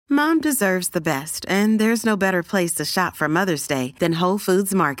Mom deserves the best, and there's no better place to shop for Mother's Day than Whole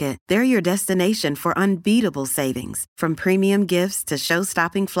Foods Market. They're your destination for unbeatable savings, from premium gifts to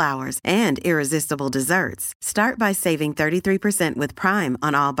show-stopping flowers and irresistible desserts. Start by saving 33% with Prime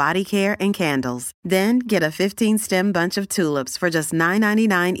on all body care and candles. Then get a 15-stem bunch of tulips for just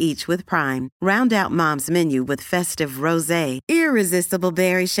 $9.99 each with Prime. Round out Mom's menu with festive rosé, irresistible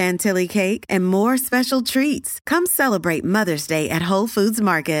berry chantilly cake, and more special treats. Come celebrate Mother's Day at Whole Foods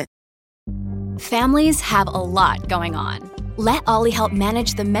Market. Families have a lot going on. Let Ollie help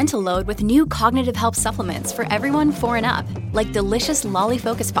manage the mental load with new cognitive help supplements for everyone 4 and up, like delicious Lolly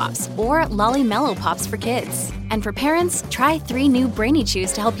Focus Pops or Lolly Mellow Pops for kids. And for parents, try 3 new Brainy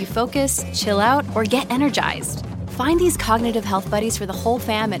Chews to help you focus, chill out, or get energized. Find these cognitive health buddies for the whole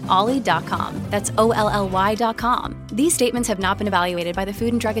fam at ollie.com. That's OLLY.com. These statements have not been evaluated by the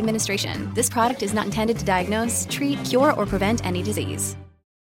Food and Drug Administration. This product is not intended to diagnose, treat, cure, or prevent any disease.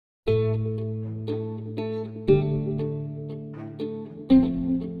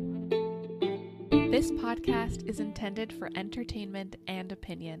 This podcast is intended for entertainment and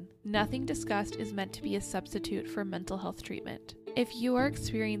opinion. Nothing discussed is meant to be a substitute for mental health treatment. If you are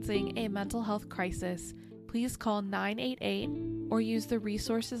experiencing a mental health crisis, please call 988 or use the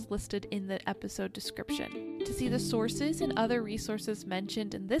resources listed in the episode description. To see the sources and other resources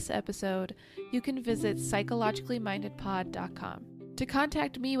mentioned in this episode, you can visit psychologicallymindedpod.com. To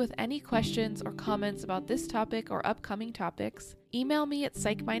contact me with any questions or comments about this topic or upcoming topics, email me at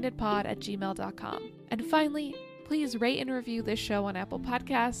psychmindedpod@gmail.com. And finally, please rate and review this show on Apple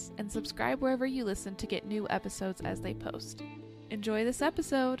Podcasts and subscribe wherever you listen to get new episodes as they post. Enjoy this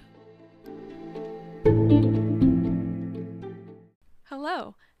episode!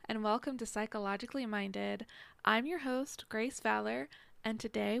 Hello, and welcome to Psychologically Minded. I'm your host, Grace Fowler, and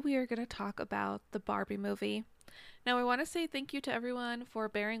today we are going to talk about the Barbie movie. Now, I want to say thank you to everyone for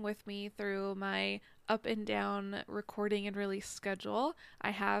bearing with me through my up and down recording and release schedule. I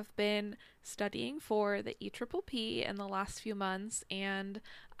have been studying for the EPPP in the last few months, and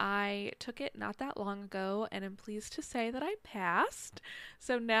I took it not that long ago, and I'm pleased to say that I passed.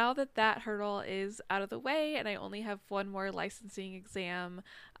 So now that that hurdle is out of the way and I only have one more licensing exam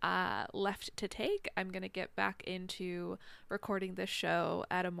left to take, I'm going to get back into recording this show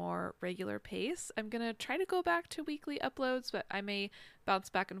at a more regular pace. I'm going to try to go back to weekly uploads, but I may bounce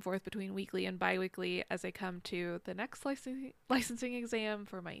back and forth between weekly and bi-weekly as I come to the next licensing exam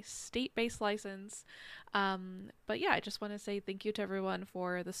for my state-based license. But yeah, I just want to say thank you to everyone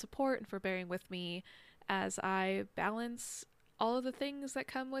for the support and for bearing with me as I balance all of the things that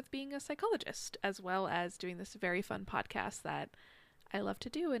come with being a psychologist, as well as doing this very fun podcast that I love to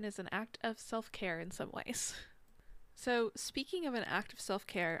do and is an act of self-care in some ways. So speaking of an act of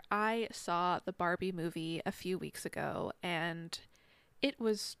self-care, I saw the Barbie movie a few weeks ago, and it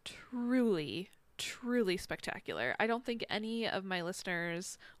was truly spectacular. I don't think any of my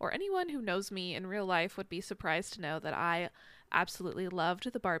listeners or anyone who knows me in real life would be surprised to know that I absolutely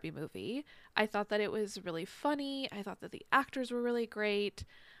loved the Barbie movie. I thought that it was really funny. I thought that the actors were really great.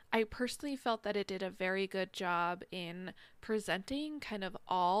 I personally felt that it did a very good job in presenting kind of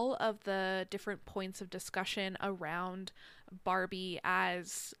all of the different points of discussion around Barbie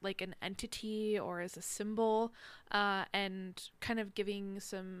as like an entity or as a symbol, and kind of giving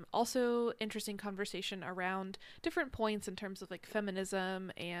some also interesting conversation around different points in terms of like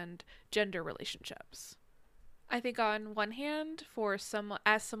feminism and gender relationships. I think on one hand,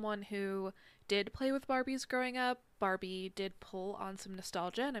 as someone who did play with Barbies growing up, Barbie did pull on some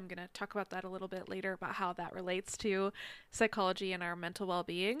nostalgia, and I'm going to talk about that a little bit later about how that relates to psychology and our mental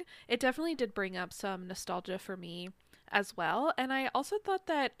well-being. It definitely did bring up some nostalgia for me as well, and I also thought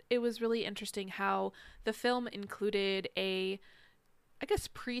that it was really interesting how the film included a, I guess,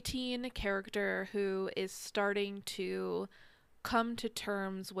 preteen character who is starting to come to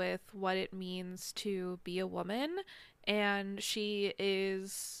terms with what it means to be a woman, and she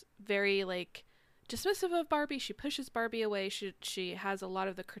is very like dismissive of Barbie. She pushes Barbie away. She has a lot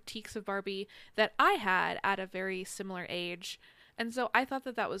of the critiques of Barbie that I had at a very similar age, and so I thought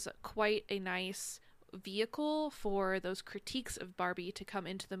that that was quite a nice vehicle for those critiques of Barbie to come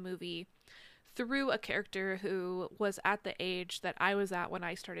into the movie through a character who was at the age that I was at when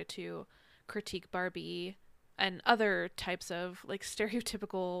I started to critique Barbie and other types of like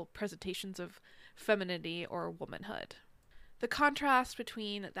stereotypical presentations of femininity or womanhood. The contrast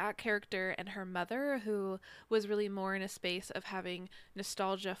between that character and her mother, who was really more in a space of having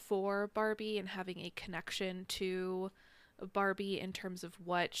nostalgia for Barbie and having a connection to Barbie in terms of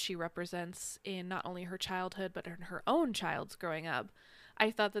what she represents in not only her childhood but in her own child's growing up,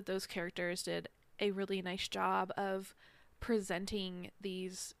 I thought that those characters did a really nice job of presenting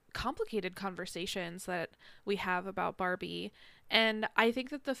these complicated conversations that we have about Barbie. And I think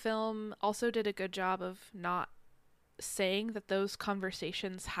that the film also did a good job of not saying that those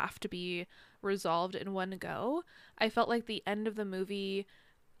conversations have to be resolved in one go. I felt like the end of the movie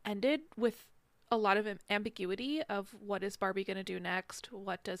ended with a lot of ambiguity of what is Barbie going to do next?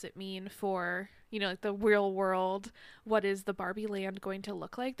 What does it mean for, like the real world? What is the Barbie land going to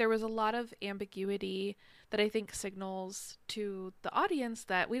look like? There was a lot of ambiguity that I think signals to the audience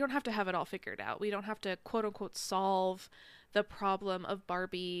that we don't have to have it all figured out. We don't have to quote unquote solve the problem of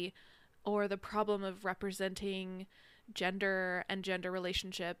Barbie or the problem of representing gender and gender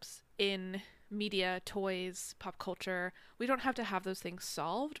relationships in media, toys, pop culture. We don't have to have those things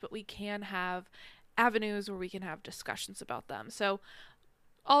solved, but we can have avenues where we can have discussions about them. So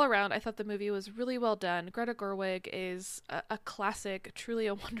all around, I thought the movie was really well done. Greta Gerwig is a classic, truly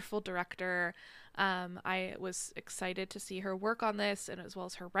a wonderful director. I was excited to see her work on this, and as well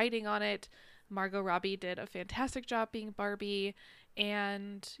as her writing on it. Margot Robbie did a fantastic job being Barbie.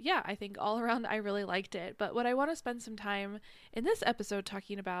 And yeah, I think all around I really liked it. But what I want to spend some time in this episode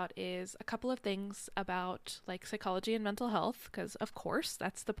talking about is a couple of things about like psychology and mental health, because of course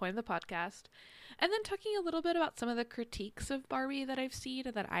that's the point of the podcast. And then talking a little bit about some of the critiques of Barbie that I've seen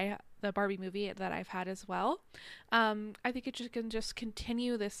and the Barbie movie that I've had as well. I think it can just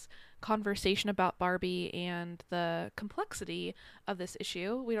continue this conversation about Barbie and the complexity of this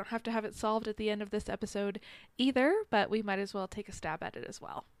issue. We don't have to have it solved at the end of this episode either, but we might as well take a stab at it as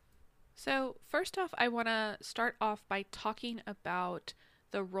well. So first off, I want to start off by talking about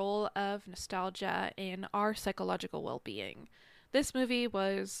the role of nostalgia in our psychological well-being. This movie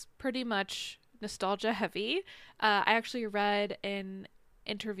was pretty much nostalgia heavy. I actually read an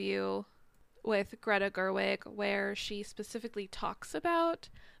interview with Greta Gerwig where she specifically talks about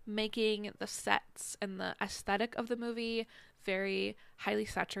making the sets and the aesthetic of the movie very highly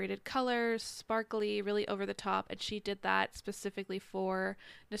saturated colors, sparkly, really over the top, and she did that specifically for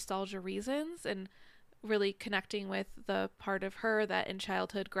nostalgia reasons and really connecting with the part of her that in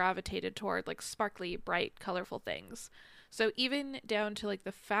childhood gravitated toward like sparkly, bright, colorful things. So even down to like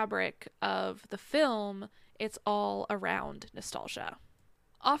the fabric of the film, it's all around nostalgia.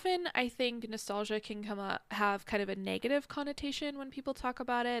 Often I think nostalgia can have kind of a negative connotation when people talk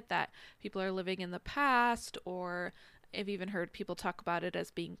about it, that people are living in the past, or I've even heard people talk about it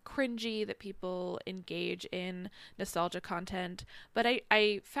as being cringy, that people engage in nostalgia content. But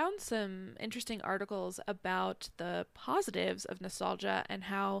I found some interesting articles about the positives of nostalgia and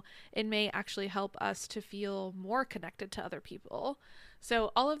how it may actually help us to feel more connected to other people.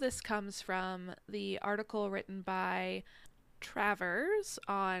 So all of this comes from the article written by Travers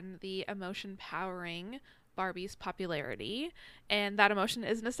on the emotion powering Barbie's popularity, and that emotion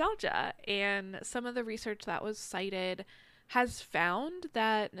is nostalgia. And some of the research that was cited has found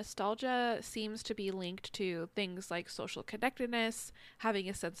that nostalgia seems to be linked to things like social connectedness, having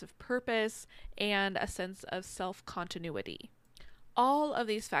a sense of purpose, and a sense of self-continuity. All of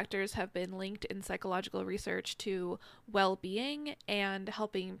these factors have been linked in psychological research to well-being and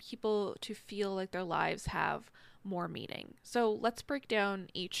helping people to feel like their lives have more meaning. So let's break down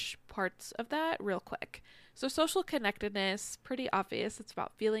each parts of that real quick. So social connectedness, pretty obvious. It's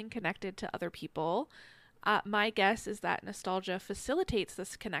about feeling connected to other people. My guess is that nostalgia facilitates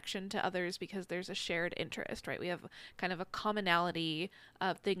this connection to others because there's a shared interest, right? We have kind of a commonality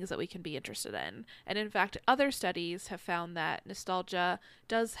of things that we can be interested in. And in fact, other studies have found that nostalgia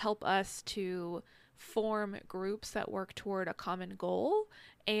does help us to form groups that work toward a common goal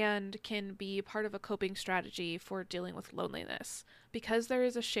and can be part of a coping strategy for dealing with loneliness. Because there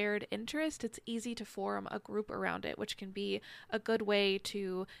is a shared interest, it's easy to form a group around it, which can be a good way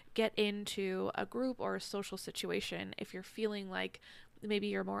to get into a group or a social situation if you're feeling like maybe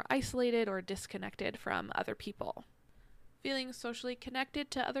you're more isolated or disconnected from other people. Feeling socially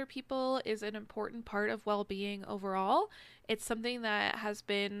connected to other people is an important part of well-being overall. It's something that has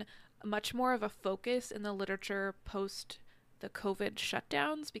been much more of a focus in the literature post the COVID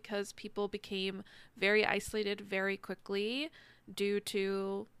shutdowns because people became very isolated very quickly due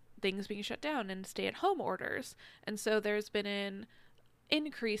to things being shut down and stay-at-home orders. And so there's been an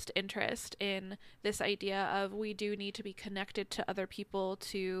increased interest in this idea of we do need to be connected to other people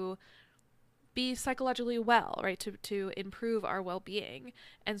to be psychologically well, right? To improve our well-being.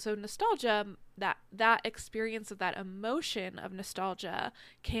 And so nostalgia, that experience of that emotion of nostalgia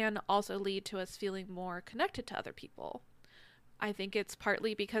can also lead to us feeling more connected to other people. I think it's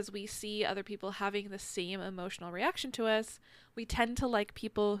partly because we see other people having the same emotional reaction to us. We tend to like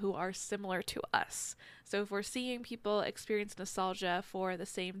people who are similar to us. So if we're seeing people experience nostalgia for the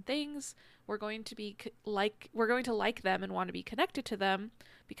same things, we're going to like them and want to be connected to them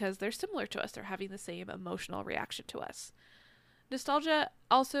because they're similar to us. They're having the same emotional reaction to us. Nostalgia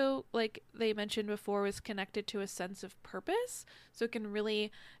also, like they mentioned before, was connected to a sense of purpose. So it can really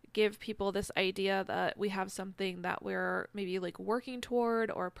give people this idea that we have something that we're maybe like working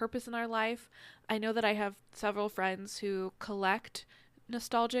toward or a purpose in our life. I know that I have several friends who collect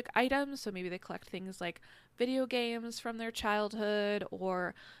nostalgic items. So maybe they collect things like video games from their childhood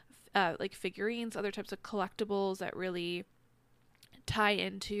or like figurines, other types of collectibles that really tie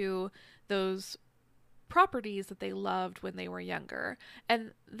into those properties that they loved when they were younger.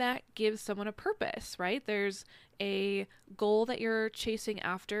 And that gives someone a purpose, right? There's a goal that you're chasing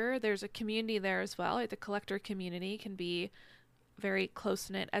after. There's a community there as well. Like the collector community can be very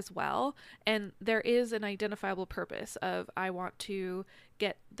close-knit as well. And there is an identifiable purpose of I want to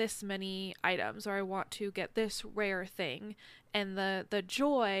get this many items or I want to get this rare thing. And the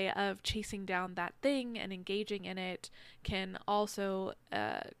joy of chasing down that thing and engaging in it can also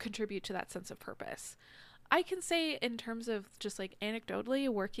contribute to that sense of purpose. I can say in terms of just like anecdotally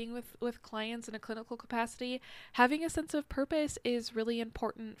working with clients in a clinical capacity, having a sense of purpose is really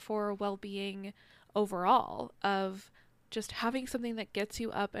important for well-being overall. Of just having something that gets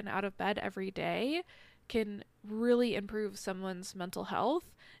you up and out of bed every day can really improve someone's mental health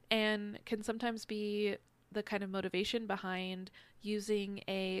and can sometimes be the kind of motivation behind using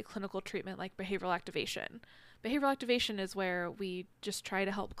a clinical treatment like behavioral activation. Behavioral activation is where we just try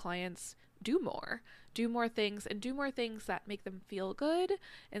to help clients do more things and do more things that make them feel good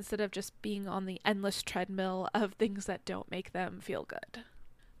instead of just being on the endless treadmill of things that don't make them feel good.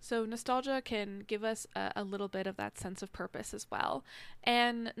 So nostalgia can give us a little bit of that sense of purpose as well.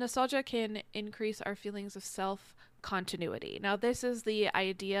 And nostalgia can increase our feelings of self-continuity. Now, this is the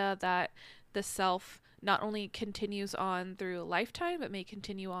idea that the self not only continues on through lifetime, but may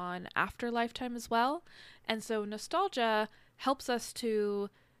continue on after lifetime as well. And so nostalgia helps us to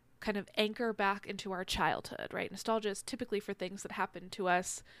kind of anchor back into our childhood, right? Nostalgia is typically for things that happened to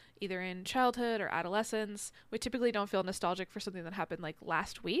us either in childhood or adolescence. We typically don't feel nostalgic for something that happened like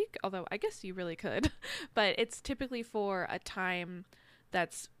last week, although I guess you really could, but it's typically for a time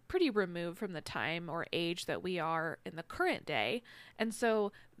that's pretty removed from the time or age that we are in the current day. And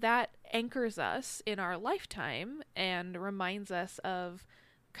so that anchors us in our lifetime and reminds us of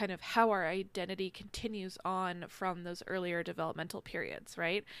kind of how our identity continues on from those earlier developmental periods,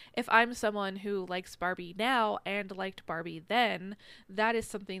 right? If I'm someone who likes Barbie now and liked Barbie then, that is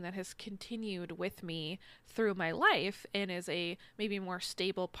something that has continued with me through my life and is a maybe more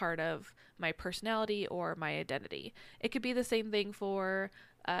stable part of my personality or my identity. It could be the same thing for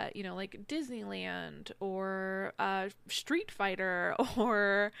like Disneyland or Street Fighter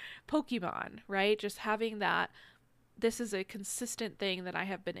or Pokemon, right? Just having that this is a consistent thing that I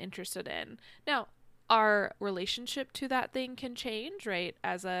have been interested in. Now, our relationship to that thing can change, right?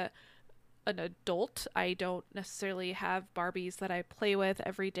 As an adult, I don't necessarily have Barbies that I play with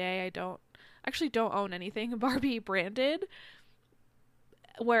every day. I don't own anything Barbie branded.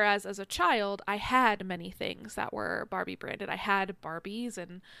 Whereas as a child, I had many things that were Barbie branded. I had Barbies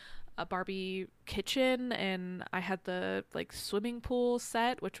and a Barbie kitchen, and I had the like swimming pool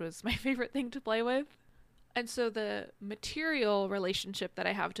set, which was my favorite thing to play with. And so the material relationship that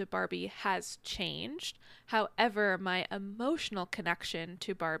I have to Barbie has changed. However, my emotional connection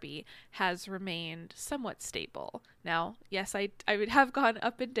to Barbie has remained somewhat stable. Now, yes, I would have gone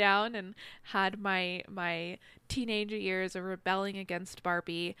up and down and had my teenage years of rebelling against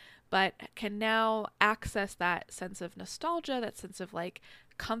Barbie, but can now access that sense of nostalgia, that sense of like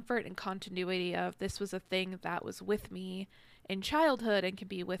comfort and continuity of this was a thing that was with me in childhood and can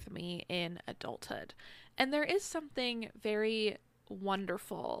be with me in adulthood. And there is something very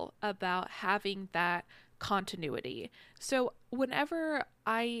wonderful about having that continuity. So whenever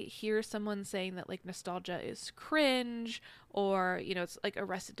I hear someone saying that like nostalgia is cringe or, it's like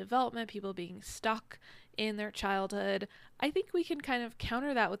Arrested Development, people being stuck in their childhood, I think we can kind of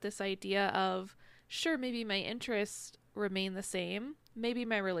counter that with this idea of, sure, maybe my interests remain the same. Maybe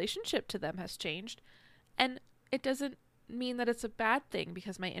my relationship to them has changed. And it doesn't mean that it's a bad thing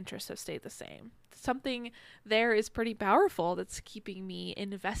because my interests have stayed the same. Something there is pretty powerful that's keeping me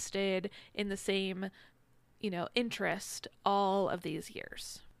invested in the same, interest all of these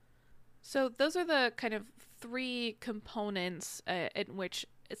years. So those are the kind of three components in which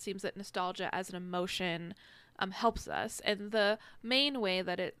it seems that nostalgia as an emotion helps us. And the main way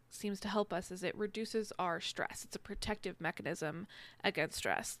that it seems to help us is it reduces our stress. It's a protective mechanism against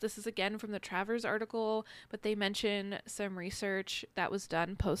stress. This is again from the Travers article, but they mention some research that was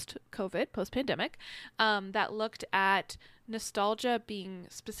done post-COVID, post-pandemic, that looked at nostalgia being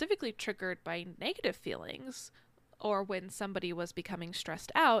specifically triggered by negative feelings, or when somebody was becoming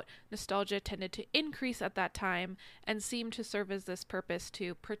stressed out. Nostalgia tended to increase at that time and seemed to serve as this purpose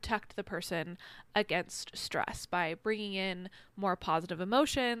to protect the person against stress by bringing in more positive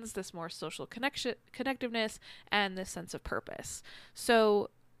emotions, this more social connectiveness, and this sense of purpose. So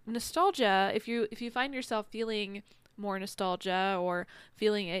nostalgia, if you find yourself feeling more nostalgia or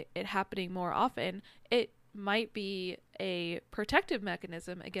feeling it happening more often, it might be a protective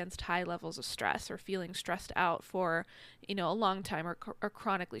mechanism against high levels of stress or feeling stressed out for, a long time or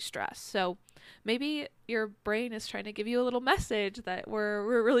chronically stressed. So maybe your brain is trying to give you a little message that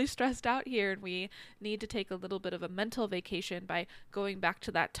we're really stressed out here and we need to take a little bit of a mental vacation by going back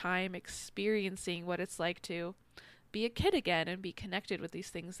to that time, experiencing what it's like to be a kid again and be connected with these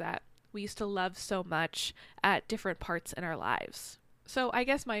things that we used to love so much at different parts in our lives. So I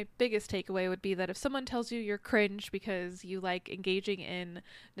guess my biggest takeaway would be that if someone tells you you're cringe because you like engaging in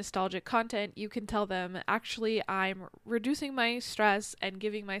nostalgic content, you can tell them, actually, I'm reducing my stress and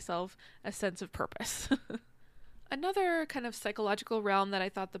giving myself a sense of purpose. Another kind of psychological realm that I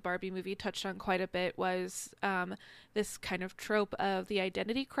thought the Barbie movie touched on quite a bit was this kind of trope of the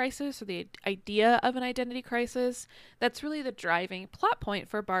identity crisis, or the idea of an identity crisis. That's really the driving plot point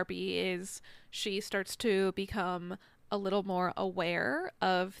for Barbie. Is she starts to become a little more aware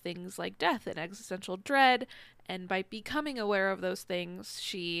of things like death and existential dread, and by becoming aware of those things,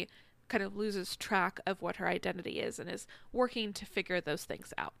 she kind of loses track of what her identity is and is working to figure those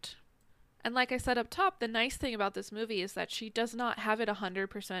things out. And like I said up top, the nice thing about this movie is that she does not have it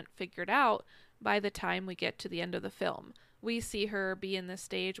 100% figured out by the time we get to the end of the film. We see her be in this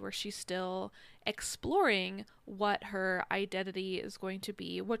stage where she's still exploring what her identity is going to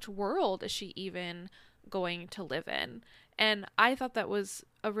be, which world is she even going to live in. And I thought that was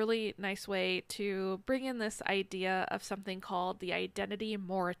a really nice way to bring in this idea of something called the identity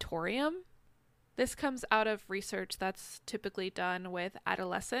moratorium. This comes out of research that's typically done with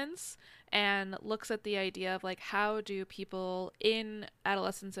adolescents and looks at the idea of how do people in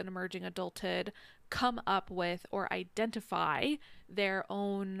adolescence and emerging adulthood come up with or identify their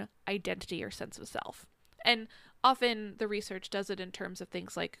own identity or sense of self. And often the research does it in terms of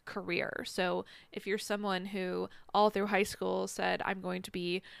things like career. So if you're someone who all through high school said, I'm going to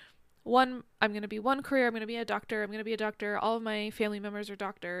be one career, I'm going to be a doctor, all of my family members are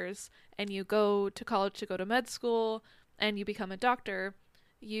doctors, and you go to college to go to med school and you become a doctor,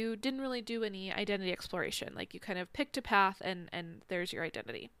 you didn't really do any identity exploration. You kind of picked a path and there's your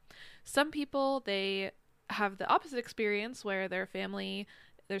identity. Some people, they have the opposite experience where their family,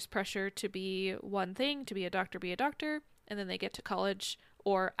 there's pressure to be one thing, to be a doctor, and then they get to college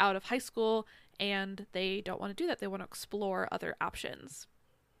or out of high school and they don't want to do that. They want to explore other options.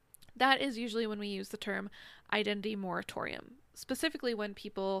 That is usually when we use the term identity moratorium, specifically when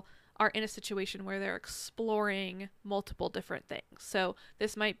people are in a situation where they're exploring multiple different things. So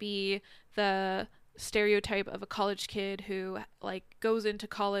this might be the stereotype of a college kid who goes into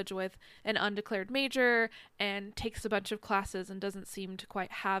college with an undeclared major and takes a bunch of classes and doesn't seem to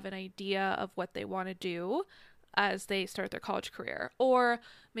quite have an idea of what they want to do as they start their college career. Or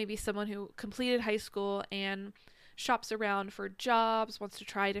maybe someone who completed high school and shops around for jobs, wants to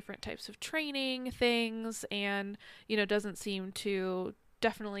try different types of training things, and doesn't seem to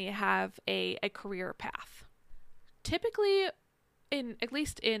definitely have a career path. Typically, at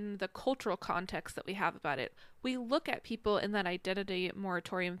least in the cultural context that we have about it, we look at people in that identity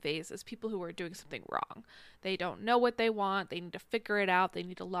moratorium phase as people who are doing something wrong. They don't know what they want, they need to figure it out, they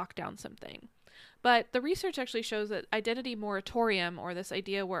need to lock down something. But the research actually shows that identity moratorium, or this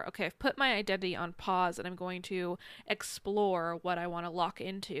idea where, okay, I've put my identity on pause and I'm going to explore what I want to lock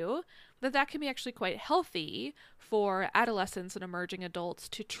into, that can be actually quite healthy for adolescents and emerging adults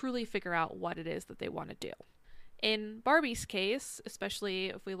to truly figure out what it is that they want to do. In Barbie's case, especially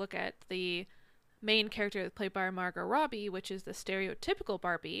if we look at the main character played by Margot Robbie, which is the stereotypical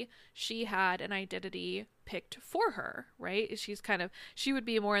Barbie, she had an identity picked for her, right? She would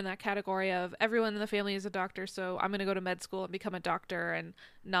be more in that category of everyone in the family is a doctor, so I'm going to go to med school and become a doctor and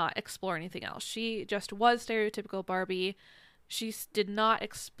not explore anything else. She just was stereotypical Barbie. She did not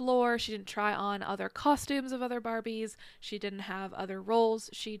explore. She didn't try on other costumes of other Barbies. She didn't have other roles.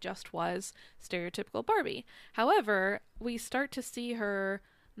 She just was stereotypical Barbie. However, we start to see her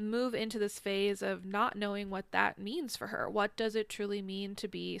move into this phase of not knowing what that means for her. What does it truly mean to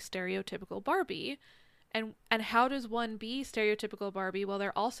be stereotypical Barbie? And how does one be stereotypical Barbie while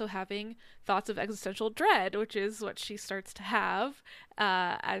they're also having thoughts of existential dread, which is what she starts to have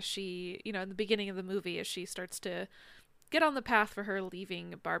as she, in the beginning of the movie, as she starts to get on the path for her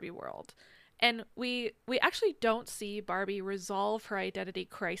leaving Barbie world. And we actually don't see Barbie resolve her identity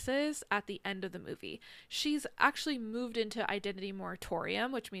crisis at the end of the movie. She's actually moved into identity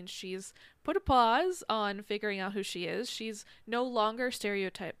moratorium, which means she's put a pause on figuring out who she is. She's no longer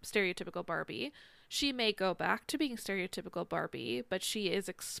stereotypical Barbie. She may go back to being stereotypical Barbie, but she is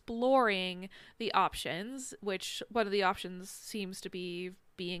exploring the options, which one of the options seems to be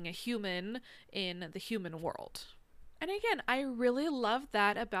being a human in the human world. And again, I really love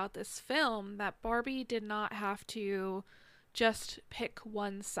that about this film, that Barbie did not have to just pick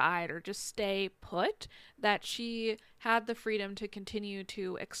one side or just stay put, that she had the freedom to continue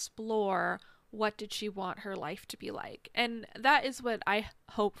to explore what did she want her life to be like. And that is what I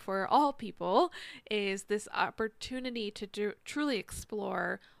hope for all people, is this opportunity to truly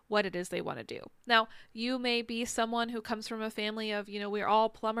explore what it is they want to do. Now, you may be someone who comes from a family of, we're all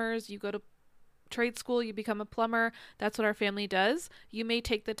plumbers, you go to trade school, you become a plumber. That's what our family does. You may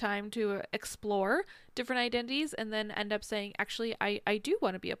take the time to explore different identities and then end up saying, actually, I do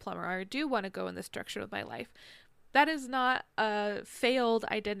want to be a plumber, or I do want to go in this direction with my life. That is not a failed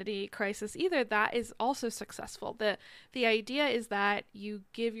identity crisis either. That is also successful. The idea is that you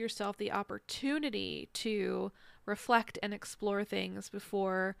give yourself the opportunity to reflect and explore things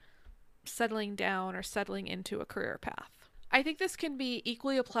before settling down or settling into a career path. I think this can be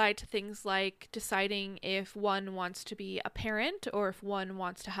equally applied to things like deciding if one wants to be a parent or if one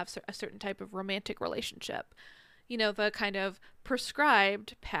wants to have a certain type of romantic relationship. The kind of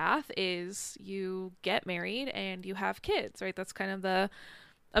prescribed path is you get married and you have kids, right? That's kind of the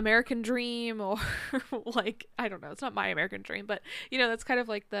American dream, or like, I don't know, it's not my American dream, but that's kind of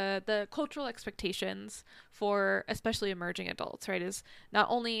like the cultural expectations for especially emerging adults, right? Is not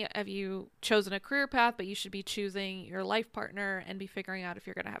only have you chosen a career path, but you should be choosing your life partner and be figuring out if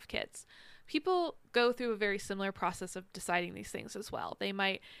you're going to have kids. People go through a very similar process of deciding these things as well. They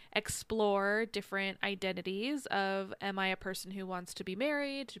might explore different identities of, am I a person who wants to be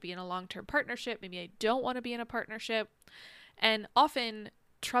married, to be in a long-term partnership? Maybe I don't want to be in a partnership. And often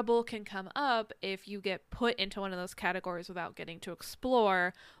trouble can come up if you get put into one of those categories without getting to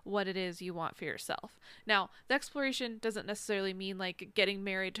explore what it is you want for yourself. Now, the exploration doesn't necessarily mean like getting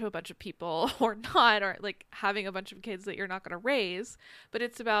married to a bunch of people or not, or like having a bunch of kids that you're not going to raise, but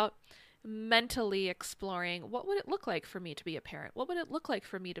it's about mentally exploring, what would it look like for me to be a parent? What would it look like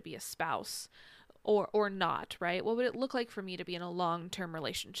for me to be a spouse? Or not, right? What would it look like for me to be in a long-term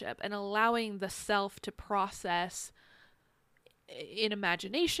relationship? And allowing the self to process in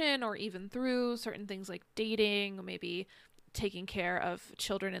imagination, or even through certain things like dating, or maybe taking care of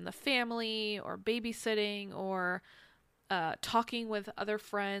children in the family, or babysitting, or talking with other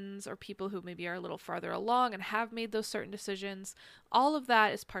friends or people who maybe are a little farther along and have made those certain decisions. All of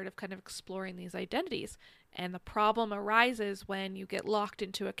that is part of kind of exploring these identities. And the problem arises when you get locked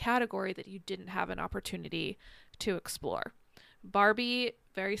into a category that you didn't have an opportunity to explore. Barbie,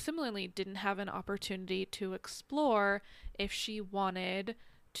 very similarly, didn't have an opportunity to explore if she wanted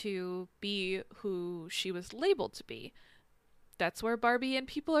to be who she was labeled to be. That's where Barbie and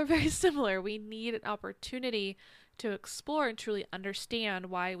people are very similar. We need an opportunity to explore and truly understand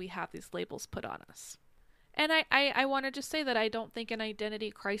why we have these labels put on us. And I want to just say that I don't think an identity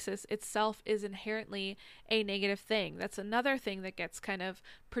crisis itself is inherently a negative thing. That's another thing that gets kind of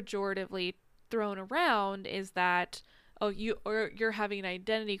pejoratively thrown around, is that, oh, you're having an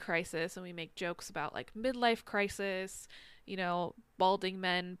identity crisis, and we make jokes about like midlife crisis, balding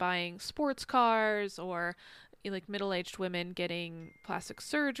men buying sports cars, or like middle-aged women getting plastic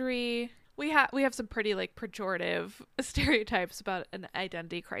surgery. We have some pretty like pejorative stereotypes about an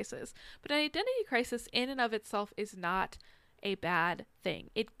identity crisis, but an identity crisis in and of itself is not a bad thing.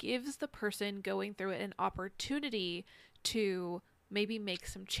 It gives the person going through it an opportunity to maybe make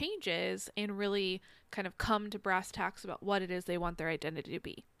some changes and really kind of come to brass tacks about what it is they want their identity to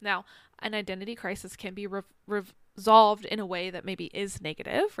be. Now, an identity crisis can be resolved in a way that maybe is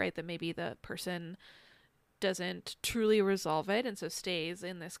negative, right? That maybe the person doesn't truly resolve it and so stays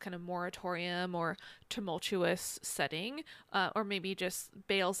in this kind of moratorium or tumultuous setting, or maybe just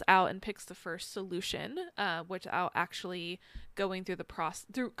bails out and picks the first solution without actually going through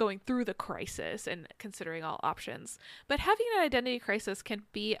the crisis and considering all options. But having an identity crisis can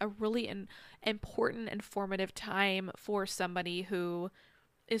be a really important and formative time for somebody who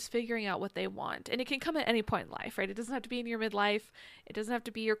is figuring out what they want. And it can come at any point in life, right? It doesn't have to be in your midlife. It doesn't have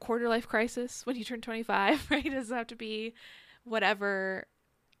to be your quarter life crisis when you turn 25, right? It doesn't have to be whatever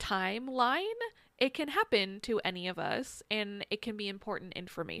timeline. it can happen to any of us, and it can be important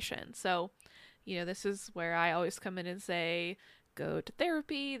information. So, this is where I always come in and say, go to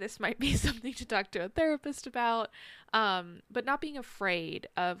therapy. This might be something to talk to a therapist about, but not being afraid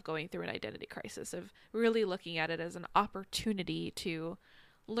of going through an identity crisis, of really looking at it as an opportunity to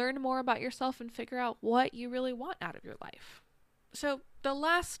learn more about yourself and figure out what you really want out of your life. So the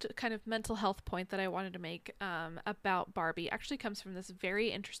last kind of mental health point that I wanted to make about Barbie actually comes from this very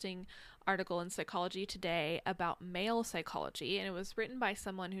interesting article in Psychology Today about male psychology, and it was written by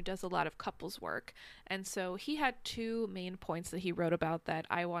someone who does a lot of couples work. And so he had two main points that he wrote about that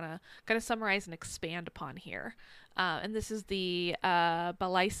I want to kind of summarize and expand upon here. And this is the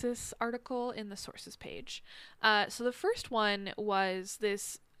Balisis article in the sources page. So the first one was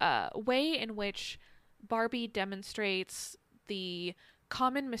this way in which Barbie demonstrates the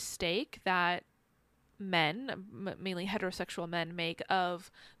common mistake that men, mainly heterosexual men, make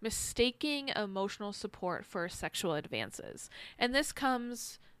of mistaking emotional support for sexual advances. And this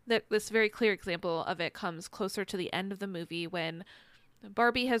very clear example of it comes closer to the end of the movie, when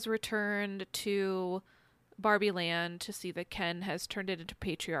Barbie has returned to Barbie Land to see that Ken has turned it into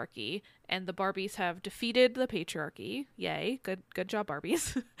patriarchy, and the Barbies have defeated the patriarchy. Yay, good job,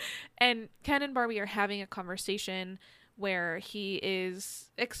 Barbies. And Ken and Barbie are having a conversation where he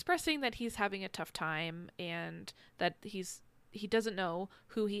is expressing that he's having a tough time and that he doesn't know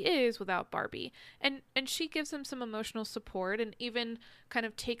who he is without Barbie. And she gives him some emotional support and even kind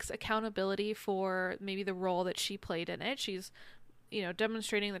of takes accountability for maybe the role that she played in it. She's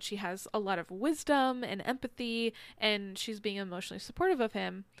demonstrating that she has a lot of wisdom and empathy, and she's being emotionally supportive of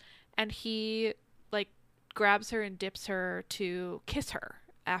him. And he grabs her and dips her to kiss her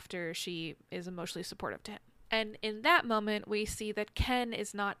after she is emotionally supportive to him. And in that moment, we see that Ken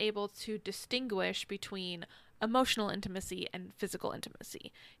is not able to distinguish between emotional intimacy and physical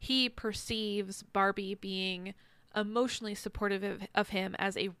intimacy. He perceives Barbie being emotionally supportive of him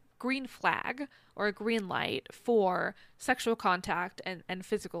as a green flag or a green light for sexual contact and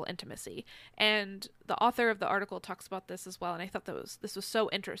physical intimacy. And the author of the article talks about this as well. And I thought this was so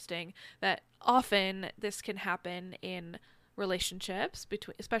interesting, that often this can happen in relationships,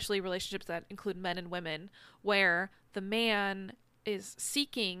 especially relationships that include men and women, where the man is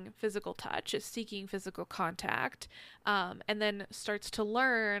seeking physical touch, is seeking physical contact, and then starts to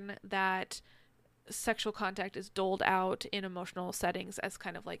learn that sexual contact is doled out in emotional settings as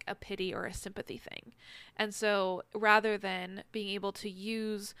kind of like a pity or a sympathy thing. And so rather than being able to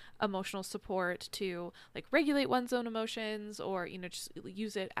use emotional support to regulate one's own emotions or just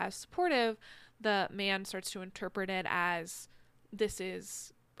use it as supportive, the man starts to interpret it as, this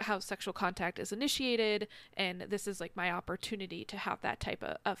is how sexual contact is initiated, and this is my opportunity to have that type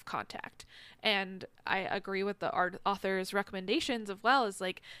of contact. And I agree with the author's recommendations as well, as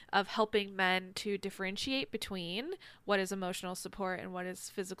of helping men to differentiate between what is emotional support and what is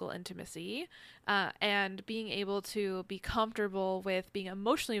physical intimacy, and being able to be comfortable with being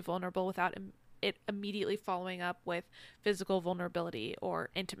emotionally vulnerable without it immediately following up with physical vulnerability or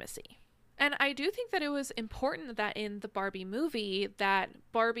intimacy. And I do think that it was important that in the Barbie movie that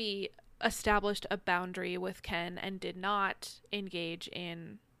Barbie established a boundary with Ken and did not engage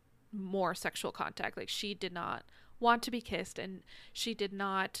in more sexual contact. She did not want to be kissed, and she did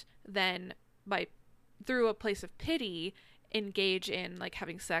not then, through a place of pity, engage in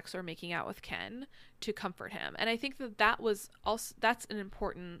having sex or making out with Ken to comfort him. And I think that's an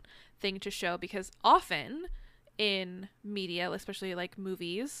important thing to show, because often in media, especially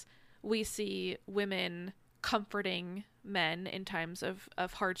movies, we see women comforting men in times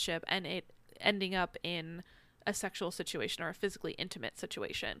of hardship, and it ending up in a sexual situation or a physically intimate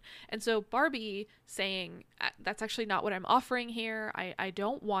situation. And so Barbie saying, that's actually not what I'm offering here, I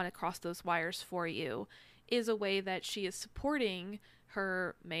don't want to cross those wires for you, is a way that she is supporting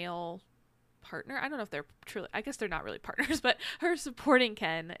her male partner. I don't know if they're truly, I guess they're not really partners, but her supporting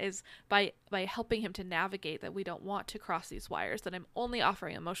Ken is by helping him to navigate that we don't want to cross these wires, that I'm only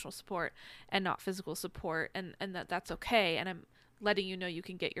offering emotional support and not physical support, and that's okay, and I'm letting you know you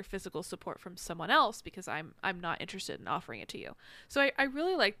can get your physical support from someone else because I'm not interested in offering it to you. So I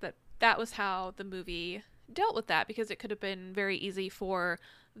really like that was how the movie dealt with that, because it could have been very easy for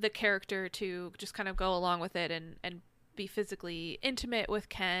the character to just kind of go along with it and be physically intimate with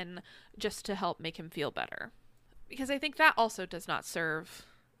Ken just to help make him feel better. Because I think that also does not serve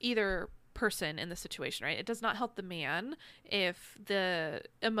either person in the situation, right? It does not help the man if the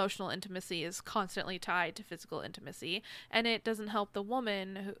emotional intimacy is constantly tied to physical intimacy, and it doesn't help the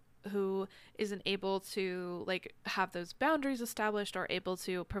woman who isn't able to like have those boundaries established or able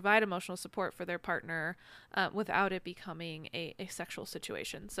to provide emotional support for their partner without it becoming a sexual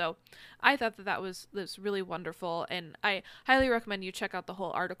situation. So I thought that was really wonderful, and I highly recommend you check out the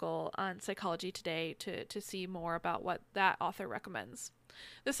whole article on Psychology Today to see more about what that author recommends.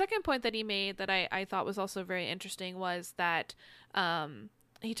 The second point that he made that I thought was also very interesting was that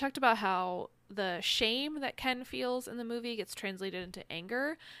he talked about how the shame that Ken feels in the movie gets translated into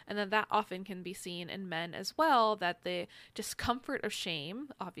anger, and then that often can be seen in men as well, that the discomfort of shame,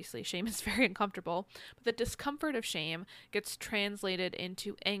 obviously shame is very uncomfortable, but the discomfort of shame gets translated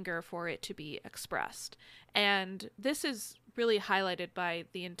into anger for it to be expressed. And this is really highlighted by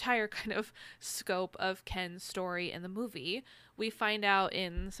the entire kind of scope of Ken's story in the movie. We find out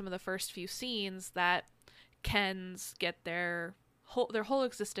in some of the first few scenes that Kens get their whole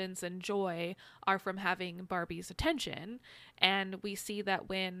existence and joy are from having Barbie's attention. And we see that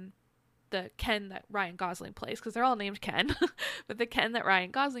when the Ken that Ryan Gosling plays, because they're all named Ken, but the Ken that Ryan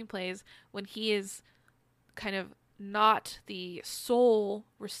Gosling plays, when he is kind of not the sole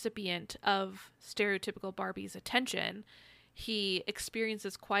recipient of stereotypical Barbie's attention, he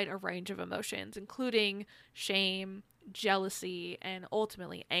experiences quite a range of emotions, including shame, jealousy, and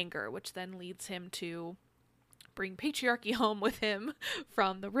ultimately anger, which then leads him to bring patriarchy home with him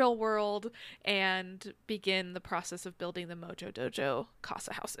from the real world and begin the process of building the Mojo Dojo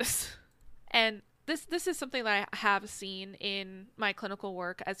Casa houses. And this is something that I have seen in my clinical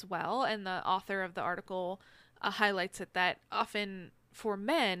work as well, and the author of the article highlights it, that often for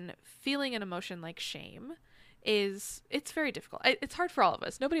men, feeling an emotion like shame it's very difficult. It's hard for all of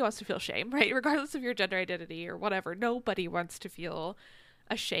us. Nobody wants to feel shame, right? Regardless of your gender identity or whatever, nobody wants to feel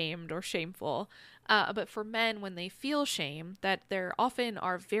ashamed or shameful. But for men, when they feel shame, that there often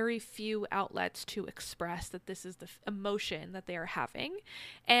are very few outlets to express that this is the emotion that they are having,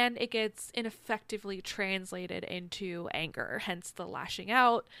 and it gets ineffectively translated into anger, hence the lashing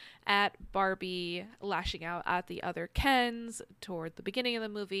out at Barbie, lashing out at the other Kens toward the beginning of the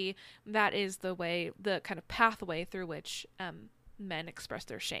movie. That is the kind of pathway through which men express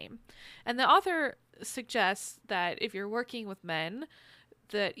their shame. And the author suggests that if you're working with men,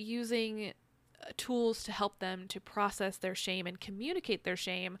 that using tools to help them to process their shame and communicate their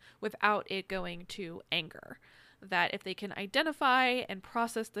shame without it going to anger. That if they can identify and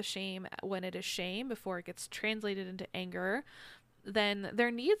process the shame when it is shame before it gets translated into anger, then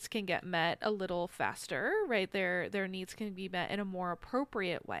their needs can get met a little faster, right? Their needs can be met in a more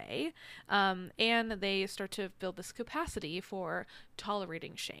appropriate way, and they start to build this capacity for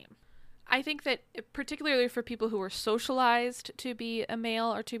tolerating shame. I think that particularly for people who are socialized to be a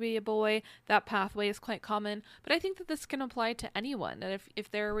male or to be a boy, that pathway is quite common. But I think that this can apply to anyone. That if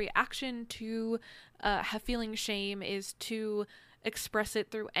their reaction to feeling shame is to express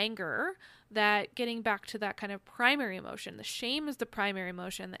it through anger, that getting back to that kind of primary emotion, the shame is the primary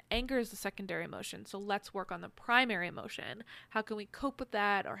emotion, the anger is the secondary emotion. So let's work on the primary emotion. How can we cope with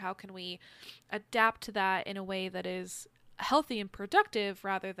that, or how can we adapt to that in a way that is healthy and productive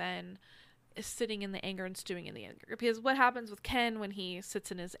rather than sitting in the anger and stewing in the anger? Because what happens with Ken when he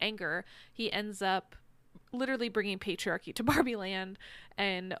sits in his anger, he ends up literally bringing patriarchy to Barbie Land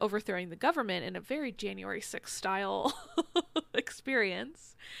and overthrowing the government in a very January 6th style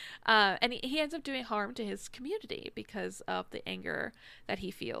experience. And he ends up doing harm to his community because of the anger that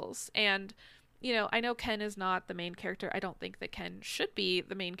he feels. And I know Ken is not the main character. I don't think that Ken should be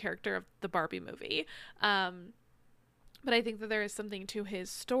the main character of the Barbie movie. But I think that there is something to his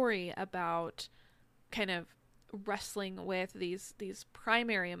story about kind of wrestling with these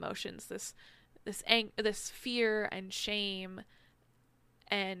primary emotions, this fear and shame,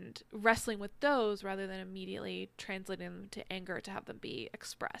 and wrestling with those rather than immediately translating them to anger to have them be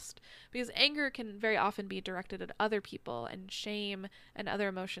expressed. Because anger can very often be directed at other people, and shame and other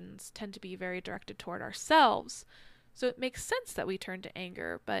emotions tend to be very directed toward ourselves. So it makes sense that we turn to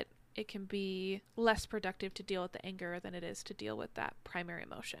anger, but it can be less productive to deal with the anger than it is to deal with that primary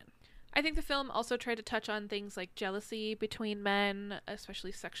emotion. I think the film also tried to touch on things like jealousy between men,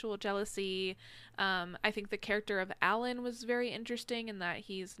 especially sexual jealousy. I think the character of Alan was very interesting in that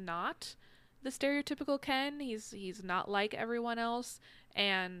he's not the stereotypical Ken. He's not like everyone else.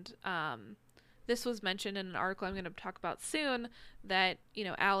 And this was mentioned in an article I'm going to talk about soon, that,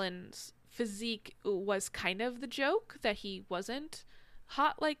 Alan's physique was kind of the joke, that he wasn't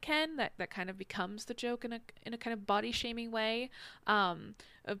hot like Ken, that kind of becomes the joke in a kind of body shaming way,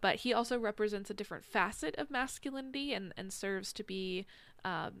 but he also represents a different facet of masculinity and serves to be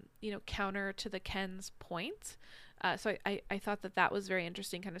counter to the Ken's point. So I thought that was very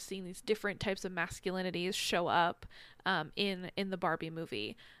interesting, kind of seeing these different types of masculinities show up in the Barbie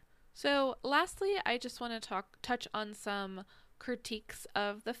movie. So, lastly, I just want to touch on some critiques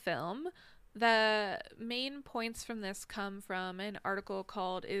of the film. The main points from this come from an article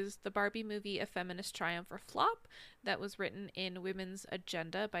called "Is the Barbie Movie a Feminist Triumph or Flop?" that was written in Women's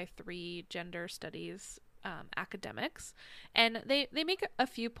Agenda by 3 gender studies academics. And they make a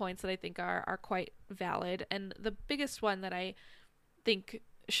few points that I think are quite valid. And the biggest one that I think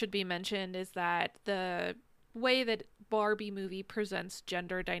should be mentioned is that the way that Barbie movie presents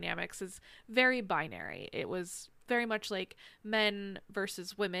gender dynamics is very binary. It was very much like men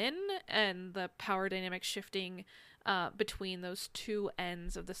versus women, and the power dynamic shifting between those two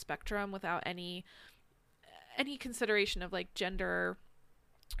ends of the spectrum without any consideration of like gender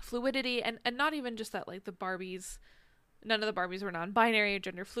fluidity, and not even just that like none of the Barbies were non-binary or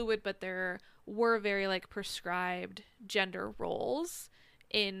gender fluid, but there were very like prescribed gender roles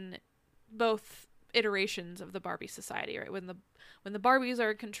in both iterations of the Barbie society, right? When the Barbies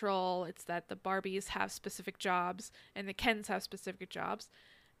are in control, it's that the Barbies have specific jobs and the Kens have specific jobs.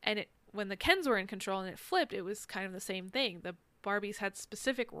 And when the Kens were in control and it flipped, it was kind of the same thing. The Barbies had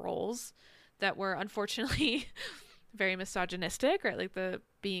specific roles that were unfortunately very misogynistic, right? Like the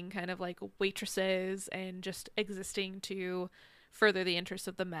being kind of like waitresses and just existing to further the interests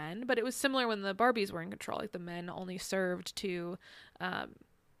of the men. But it was similar when the Barbies were in control. Like the men only served to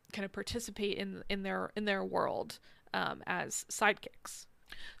kind of participate in their world as sidekicks.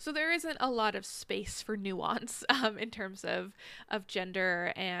 So there isn't a lot of space for nuance in terms of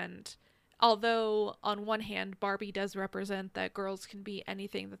gender. And although on one hand Barbie does represent that girls can be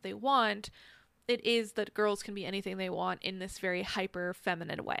anything that they want, it is that girls can be anything they want in this very hyper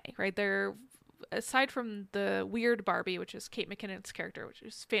feminine way, right? They're, aside from the weird Barbie, which is Kate McKinnon's character, which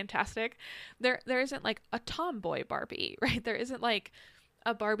is fantastic, there isn't like a tomboy Barbie, right? There isn't like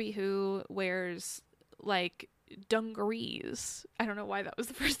a Barbie who wears like dungarees. I don't know why that was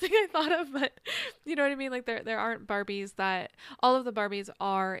the first thing I thought of, but you know what I mean? Like there aren't Barbies that, all of the Barbies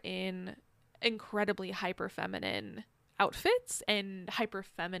are in incredibly hyper feminine outfits and hyper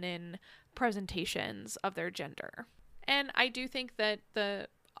feminine presentations of their gender. And I do think that the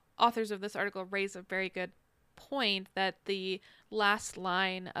authors of this article raise a very good point that the last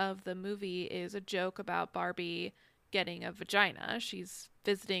line of the movie is a joke about Barbie getting a vagina. She's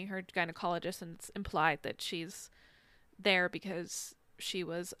visiting her gynecologist, and it's implied that she's there because she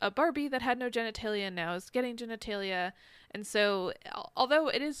was a Barbie that had no genitalia and now is getting genitalia. And so although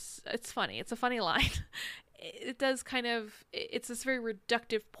it's funny, it's a funny line, it does kind of, it's this very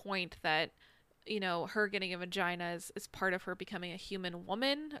reductive point that, you know, her getting a vagina is part of her becoming a human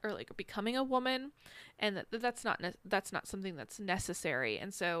woman, or like becoming a woman, and that's not something that's necessary.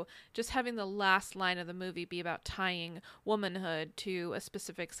 And so just having the last line of the movie be about tying womanhood to a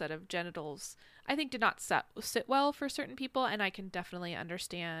specific set of genitals, I think did not sit well for certain people, and I can definitely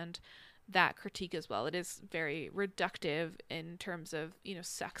understand that critique as well. It is very reductive in terms of, you know,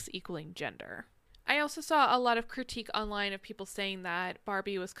 sex equaling gender. I also saw a lot of critique online of people saying that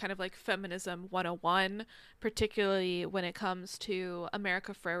Barbie was kind of like feminism 101, particularly when it comes to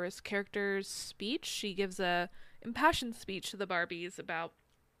America Ferrera's character's speech. She gives a impassioned speech to the Barbies about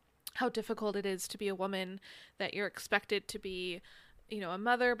how difficult it is to be a woman, that you're expected to be, you know, a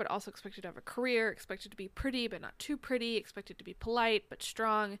mother, but also expected to have a career, expected to be pretty, but not too pretty, expected to be polite, but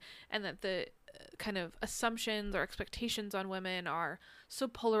strong, and that the kind of assumptions or expectations on women are so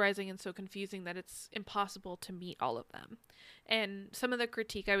polarizing and so confusing that it's impossible to meet all of them. And some of the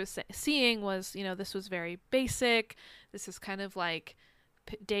critique I was seeing was, you know, this was very basic. This is kind of like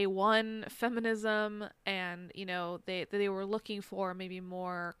day one feminism, and, you know, they were looking for maybe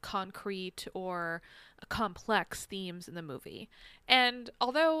more concrete or complex themes in the movie. And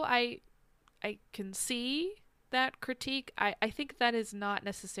although I can see that critique, I think that is not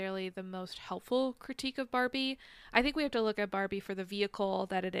necessarily the most helpful critique of Barbie. I think we have to look at Barbie for the vehicle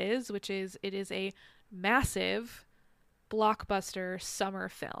that it is, which is, it is a massive blockbuster summer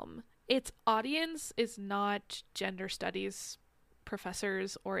film. Its audience is not gender studies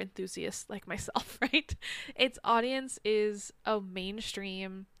professors or enthusiasts like myself, right? Its audience is a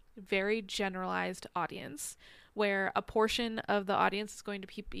mainstream, very generalized audience, where a portion of the audience is going to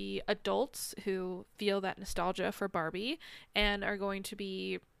be adults who feel that nostalgia for Barbie, and are going to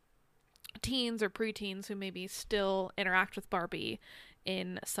be teens or preteens who maybe still interact with Barbie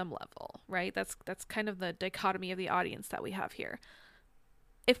in some level, right? That's kind of the dichotomy of the audience that we have here.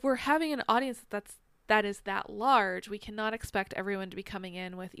 If we're having an audience that is that large, we cannot expect everyone to be coming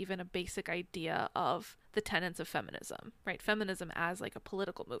in with even a basic idea of the tenets of feminism, right? Feminism as like a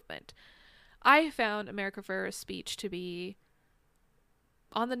political movement. I found America Ferrera's speech to be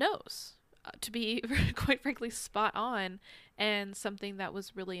on the nose. to be quite frankly spot on, and something that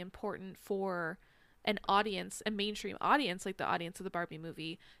was really important for an audience, a mainstream audience like the audience of the Barbie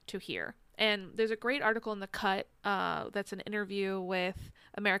movie, to hear. And there's a great article in The Cut that's an interview with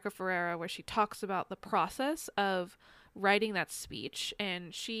America Ferrera where she talks about the process of writing that speech,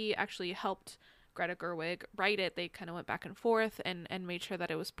 and she actually helped Greta Gerwig write it. They kind of went back and forth and made sure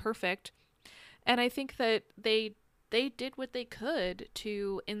that it was perfect. And I think that they did what they could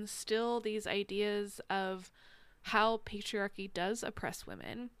to instill these ideas of how patriarchy does oppress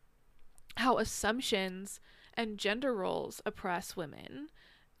women, how assumptions and gender roles oppress women.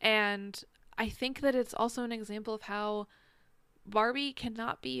 And I think that it's also an example of how Barbie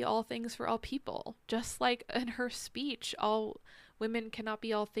cannot be all things for all people. Just like in her speech, all women cannot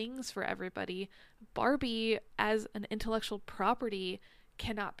be all things for everybody. Barbie, as an intellectual property,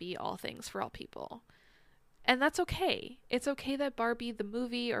 cannot be all things for all people. And that's okay. It's okay that Barbie the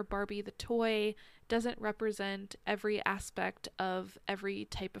movie or Barbie the toy doesn't represent every aspect of every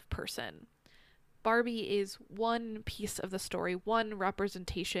type of person. Barbie is one piece of the story, one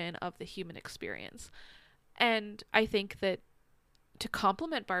representation of the human experience. And I think that to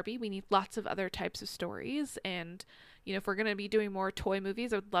complement Barbie, we need lots of other types of stories. And, you know, if we're going to be doing more toy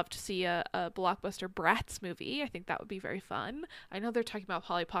movies, I would love to see a blockbuster Bratz movie. I think that would be very fun. I know they're talking about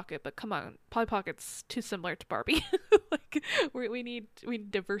Polly Pocket, but come on, Polly Pocket's too similar to Barbie. Like, we need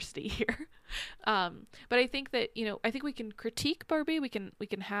diversity here. But I think that, you know, I think we can critique Barbie. We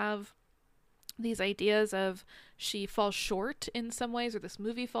can have these ideas of she falls short in some ways, or this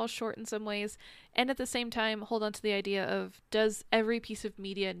movie falls short in some ways, and at the same time hold on to the idea of, does every piece of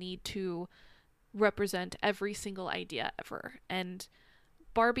media need to represent every single idea ever? And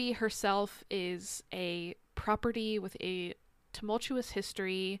Barbie herself is a property with a tumultuous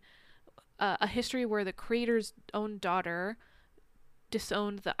history, a history where the creator's own daughter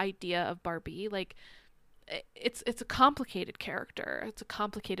disowned the idea of Barbie. Like, it's a complicated character. It's a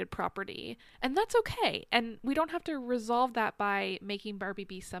complicated property, and that's okay. And we don't have to resolve that by making Barbie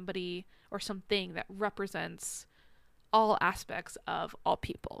be somebody or something that represents all aspects of all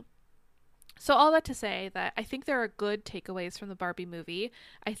people. So all that to say that I think there are good takeaways from the Barbie movie.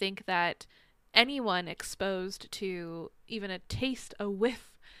 I think that anyone exposed to even a taste, a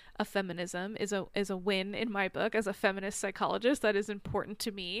whiff of feminism is a win in my book. As a feminist psychologist, that is important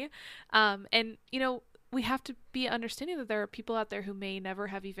to me. And, you know, we have to be understanding that there are people out there who may never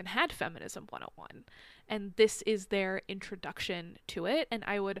have even had Feminism 101. And this is their introduction to it. And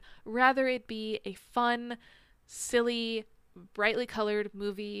I would rather it be a fun, silly, brightly colored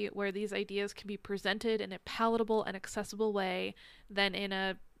movie where these ideas can be presented in a palatable and accessible way than in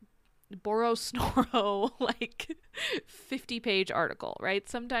a Boros Snoro like 50-page article, right?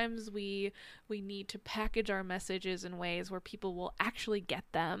 Sometimes we need to package our messages in ways where people will actually get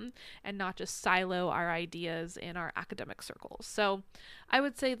them and not just silo our ideas in our academic circles. So I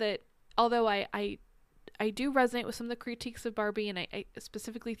would say that although I do resonate with some of the critiques of Barbie, and I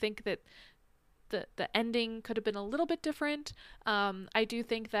specifically think that the ending could have been a little bit different, I do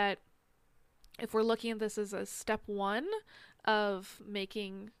think that if we're looking at this as a step one of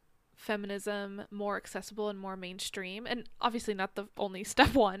making feminism more accessible and more mainstream, and obviously not the only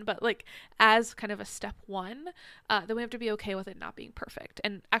step one, but like as kind of a step one, then we have to be okay with it not being perfect.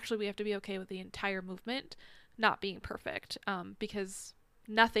 And actually we have to be okay with the entire movement not being perfect, because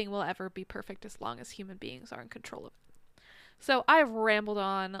nothing will ever be perfect as long as human beings are in control of it. So I've rambled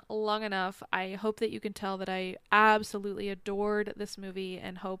on long enough. I hope that you can tell that I absolutely adored this movie,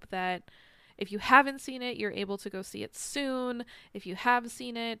 and hope that if you haven't seen it, you're able to go see it soon. If you have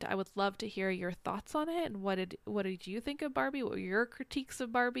seen it, I would love to hear your thoughts on it, and what did you think of Barbie? What were your critiques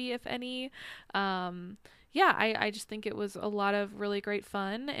of Barbie, if any? I just think it was a lot of really great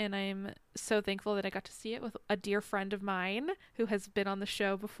fun, and I'm so thankful that I got to see it with a dear friend of mine who has been on the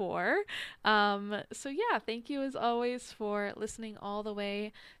show before. Thank you as always for listening all the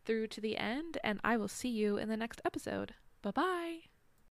way through to the end, and I will see you in the next episode. Bye-bye.